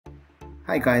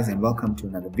Hi guys, and welcome to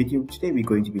another video. Today we're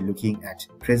going to be looking at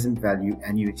present value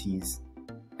annuities,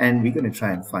 and we're going to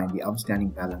try and find the outstanding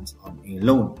balance on a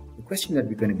loan. The question that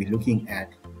we're going to be looking at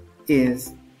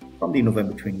is from the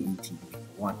November 2018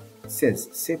 one. It says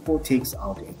SEPO takes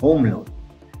out a home loan.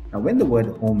 Now when the word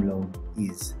home loan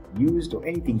is used or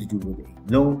anything to do with a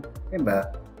loan,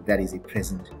 remember that is a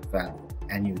present value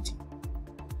annuity.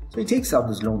 So he takes out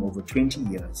this loan over 20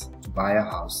 years to buy a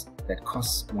house that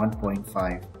costs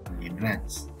 1.5 million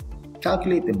rands.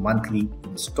 Calculate the monthly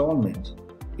installment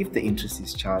if the interest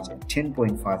is charged at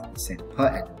 10.5% per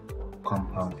annum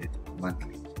compounded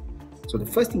monthly. So the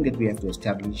first thing that we have to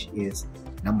establish is,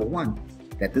 number one,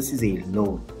 that this is a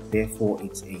loan, therefore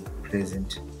it's a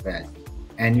present value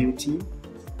annuity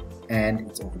and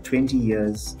it's over 20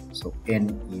 years, so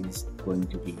N is going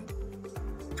to be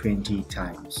 20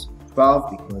 times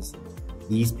 12 because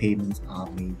these payments are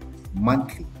made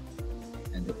monthly,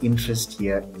 and the interest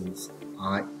here is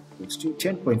I equals to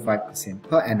 10.5%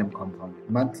 per annum compounded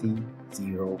monthly,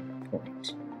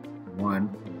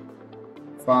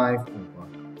 0.105 over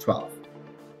 12.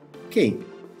 Okay,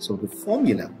 so the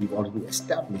formula we've already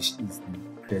established is the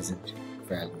present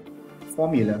value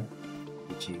formula,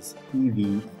 which is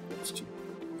PV equals to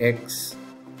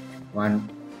x1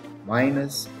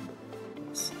 minus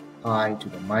I to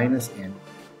the minus n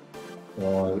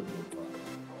all over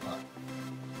I.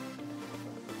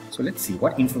 So let's see,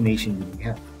 what information do we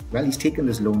have? Well, he's taken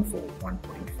this loan for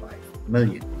 1.5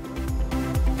 million.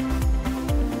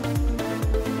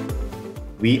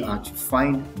 We are to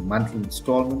find the monthly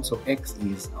installment, so X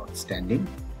is outstanding.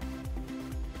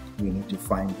 We need to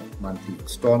find the monthly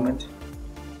installment,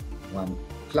 1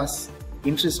 plus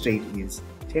interest rate is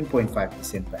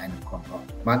 10.5% per annum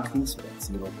compound monthly, so that's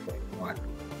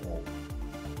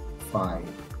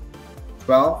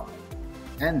 0.10512,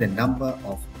 and the number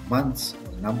of months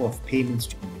or the number of payments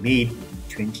to be made will be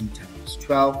 20 times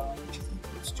 12, which is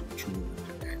equals to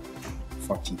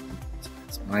 240. So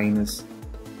it's minus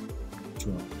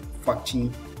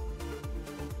 240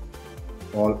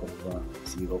 all over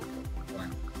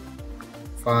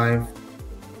 0.15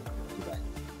 divided by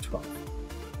 12.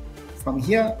 From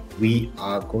here, we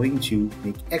are going to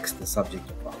make x the subject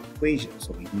of our equation.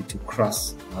 So we need to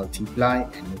cross multiply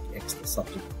and make x the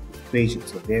subject of the equation.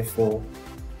 So therefore,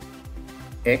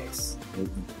 x will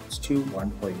equals to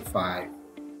 1.5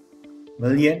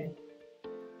 million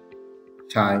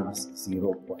times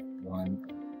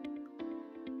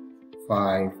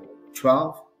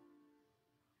 0.1512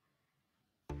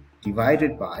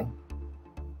 divided by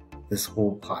this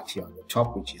whole part here on the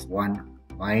top, which is 1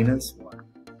 minus 1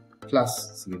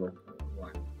 plus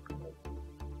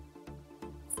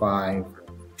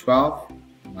 0.1512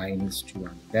 minus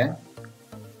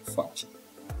 240.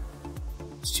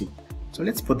 It's 2. So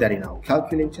let's put that in our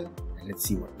calculator and let's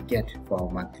see what we get for our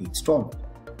monthly installment.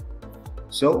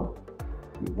 So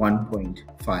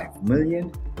 1.5 million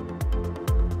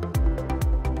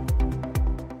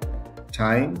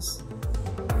times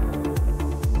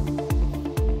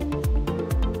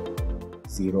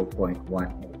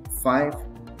 0.105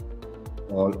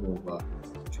 all over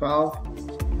 12,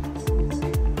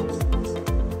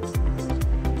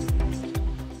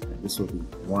 and this will be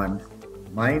 1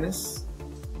 minus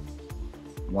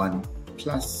 1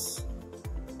 plus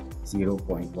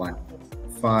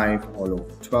 0.105 all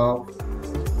over 12,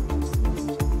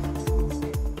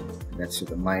 and that's to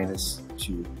the minus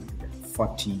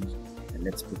 240, and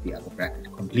let's put the other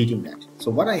bracket completing that.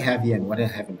 So what I have here and what I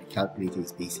have in my calculator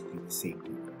is basically the same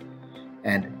thing,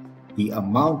 and the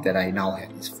amount that I now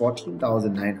have is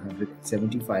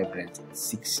 14,975 rands and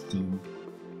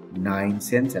 69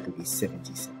 cents. That will be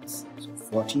 70 cents. So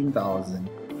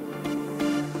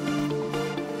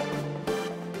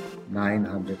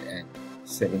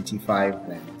 14,975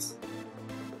 rands.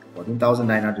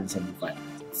 14,975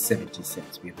 rands and 70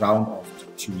 cents. We round off to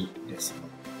 2 decimal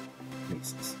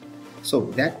places. So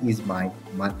that is my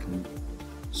monthly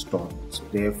installment. So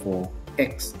therefore,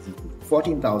 X is equal to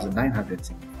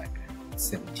 14,975 and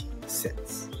 70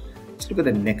 cents. Let's look at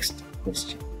the next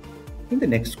question. In the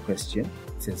next question,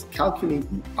 it says calculate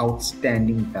the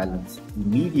outstanding balance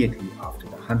immediately after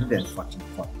the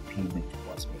 144th payment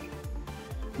was made.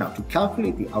 Now, to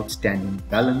calculate the outstanding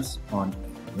balance on a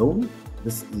loan,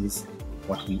 this is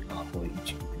what we are going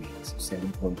to be doing. So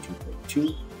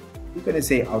 7.2.2, we're going to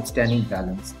say outstanding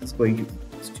balance is going to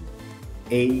equals to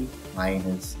A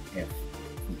minus F,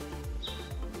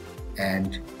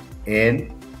 and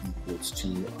N equals to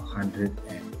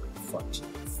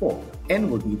 144. N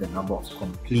will be the number of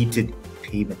completed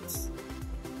payments.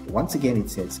 Once again, it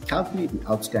says calculate the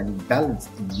outstanding balance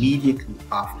immediately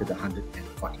after the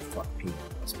 144th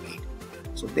payment was made.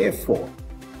 So therefore,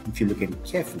 if you look at it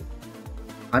carefully,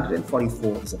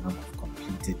 144 is a number of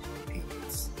completed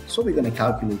payments. So we're going to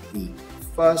calculate A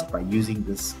first by using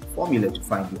this formula to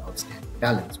find the outstanding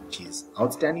balance, which is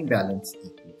outstanding balance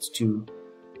equals to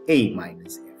A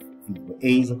minus F. Where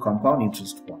A is a compound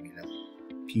interest formula,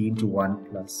 P into 1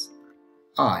 plus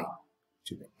I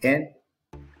to the n.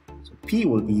 So P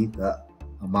will be the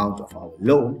amount of our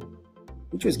loan,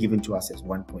 which was given to us as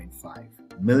 1.5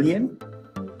 million.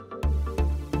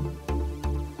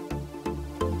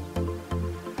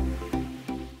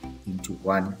 Into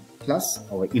 1 plus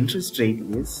our interest rate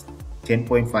is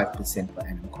 10.5% per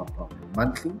annum compounded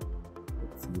monthly,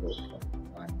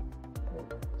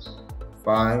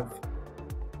 0.145,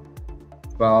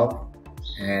 12,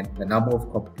 and the number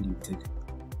of completed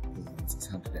payments is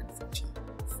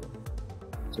 144.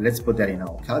 So let's put that in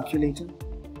our calculator.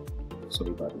 So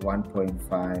we got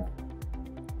 1.5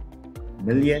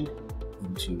 million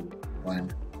into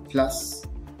 1 plus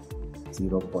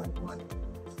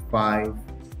 0.15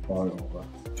 all over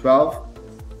 12,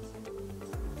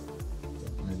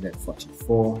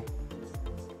 144.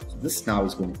 So this now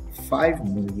is going to be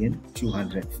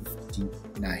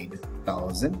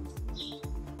 5,259,000.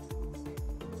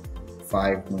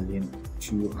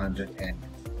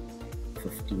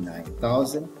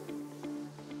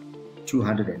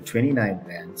 5,259,229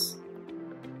 rands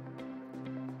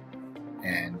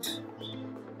and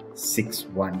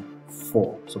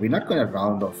 614. So we're not going to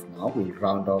round off now, we'll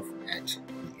round off at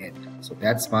the end. So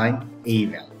that's my A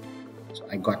value. So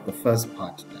I got the first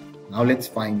part done. Now let's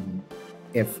find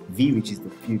the FV, which is the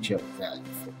future value.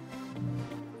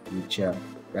 Future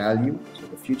value. So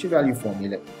the future value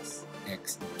formula is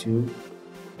x into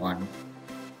 1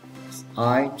 plus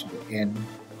I to the n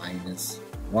minus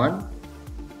 1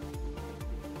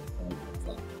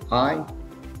 over I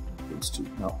equals to.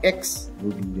 Now x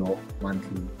will be your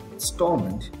monthly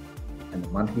installment, and the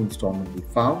monthly installment we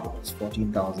found was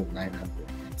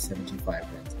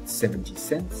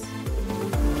 14,975.70.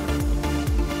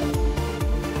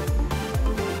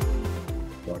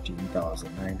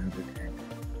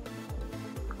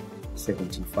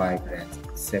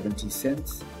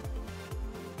 14,975.70.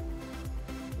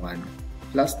 1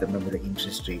 plus, remember the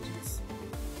interest rate is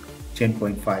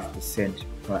 10.5%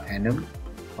 per annum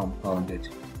compounded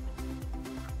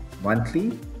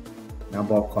monthly.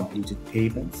 Number of completed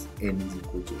payments, n is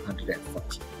equal to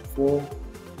 144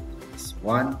 plus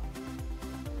 1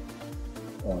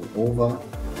 all over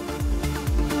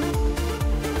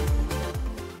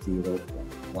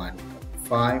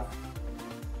 0.115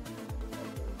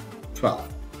 12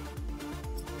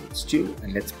 equals 2,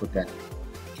 and let's put that in the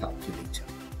calculator.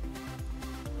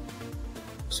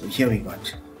 So here we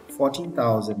got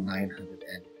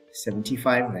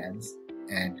 14,975 rands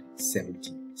and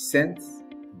 70 cents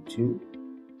into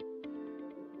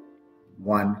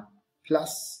 1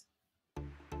 plus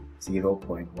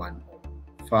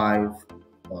 0.105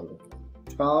 all over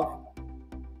 12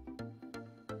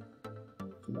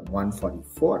 to the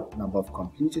 144, number of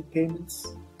completed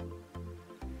payments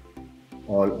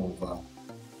all over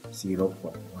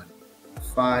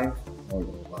 0.115 all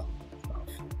over 12.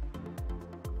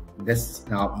 This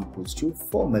now equals to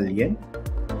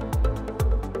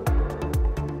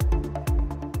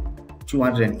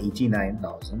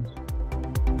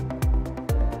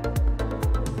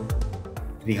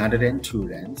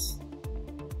rands,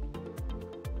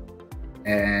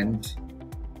 and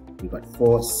we got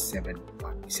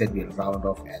 471. We said we'll round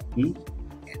off at the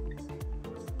end.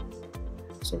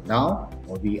 So now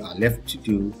what we are left to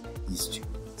do is to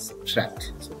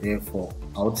subtract. So therefore,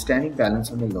 outstanding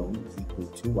balance on the loan is equal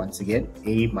to, once again,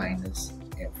 A minus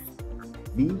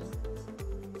FV,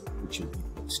 which will be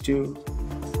equals to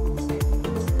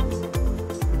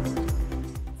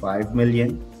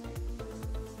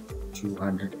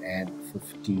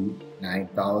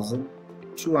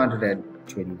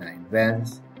 5,259,229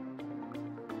 rands,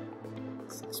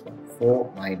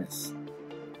 614 minus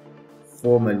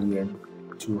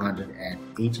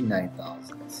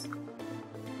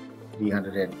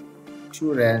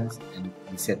 4,289,302 rands, and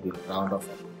we said we'll round off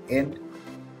at the end.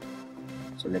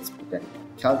 So let's put that in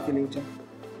the calculator.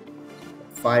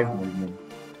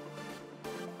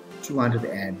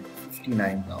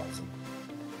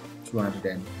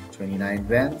 5,259,229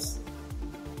 rands,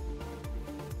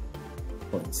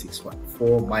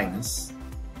 0.614 minus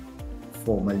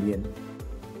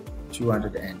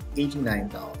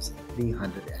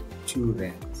 4,289,302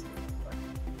 rands,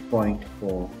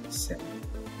 0.47.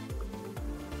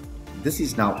 This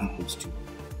is now equals to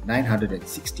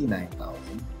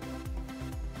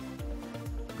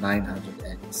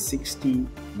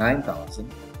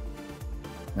 969,000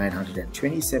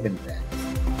 927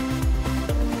 rands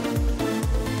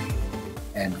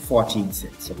and 14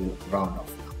 cents. So we'll round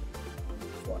off now,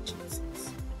 14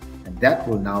 cents. And that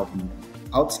will now be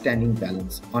the outstanding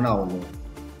balance on our loan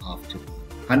after the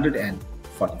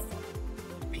 145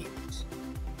 payments.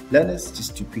 Learners,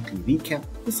 just to quickly recap,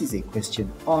 this is a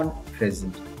question on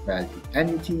present value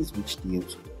annuities which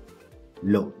deals with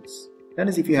loans.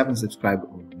 Learners, if you haven't subscribed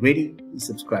already, please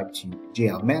subscribe to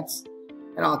JR Maths,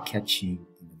 and I'll catch you